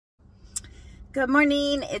Good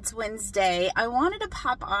morning, it's Wednesday. I wanted to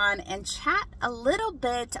pop on and chat a little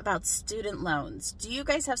bit about student loans. Do you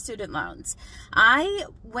guys have student loans? I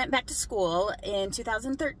went back to school in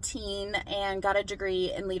 2013 and got a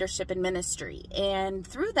degree in leadership and ministry. And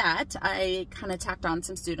through that, I kind of tacked on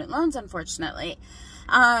some student loans, unfortunately.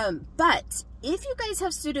 But if you guys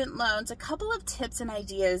have student loans, a couple of tips and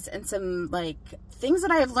ideas and some things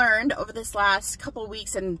that I have learned over this last couple of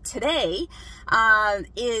weeks and today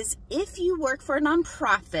is if you work for a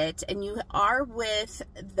nonprofit and you are with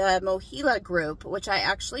the MOHELA group, which I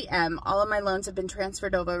actually am, all of my loans have been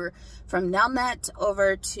transferred over from Nelnet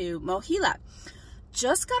over to MOHELA.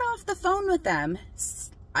 Just got off the phone with them.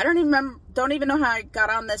 I don't even know how I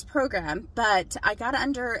got on this program, but I got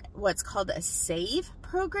under what's called a SAVE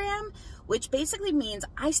program, which basically means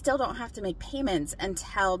I still don't have to make payments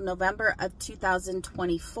until November of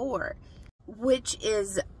 2024, which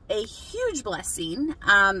is a huge blessing.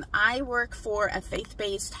 I work for a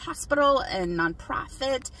faith-based hospital and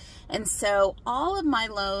nonprofit, and so all of my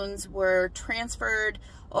loans were transferred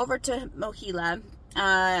over to MOHELA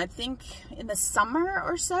I think in the summer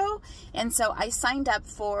or so. And so I signed up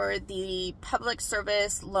for the Public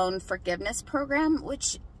Service Loan Forgiveness Program,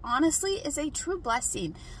 which honestly is a true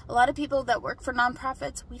blessing. A lot of people that work for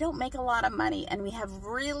nonprofits, we don't make a lot of money and we have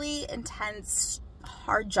really intense,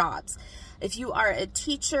 hard jobs. If you are a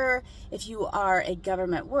teacher, if you are a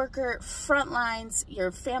government worker, front lines,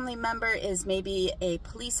 your family member is maybe a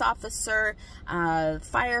police officer,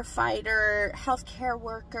 firefighter, healthcare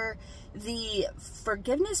worker, the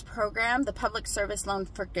forgiveness program, the Public Service Loan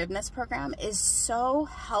Forgiveness Program is so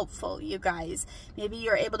helpful, you guys. Maybe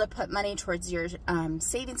you're able to put money towards your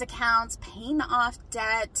savings accounts, paying off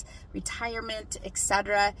debt, retirement,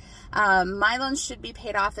 etc. My loans should be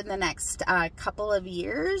paid off in the next couple of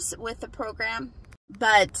years with the program.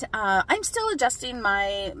 But I'm still adjusting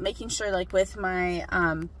making sure with my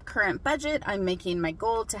current budget, I'm making my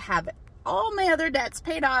goal to have all my other debts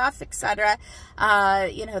paid off, etc.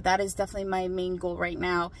 That is definitely my main goal right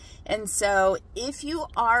now. And so if you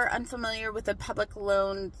are unfamiliar with the public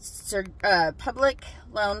loan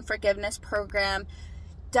forgiveness program,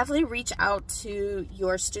 definitely reach out to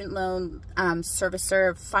your student loan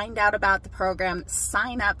servicer, find out about the program,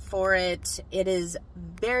 sign up for it. It is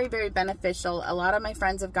very, very beneficial. A lot of my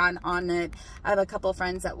friends have gotten on it. I have a couple of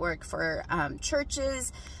friends that work for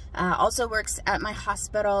churches, also works at my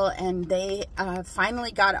hospital, and they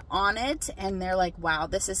finally got on it, and they're like, wow,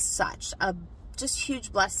 this is such a just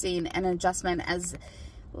huge blessing and adjustment as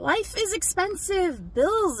life is expensive,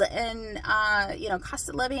 bills and cost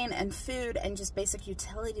of living and food and just basic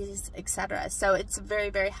utilities, etc. So it's very,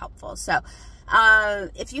 very helpful. So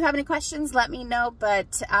if you have any questions, let me know,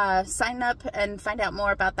 but sign up and find out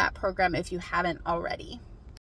more about that program if you haven't already.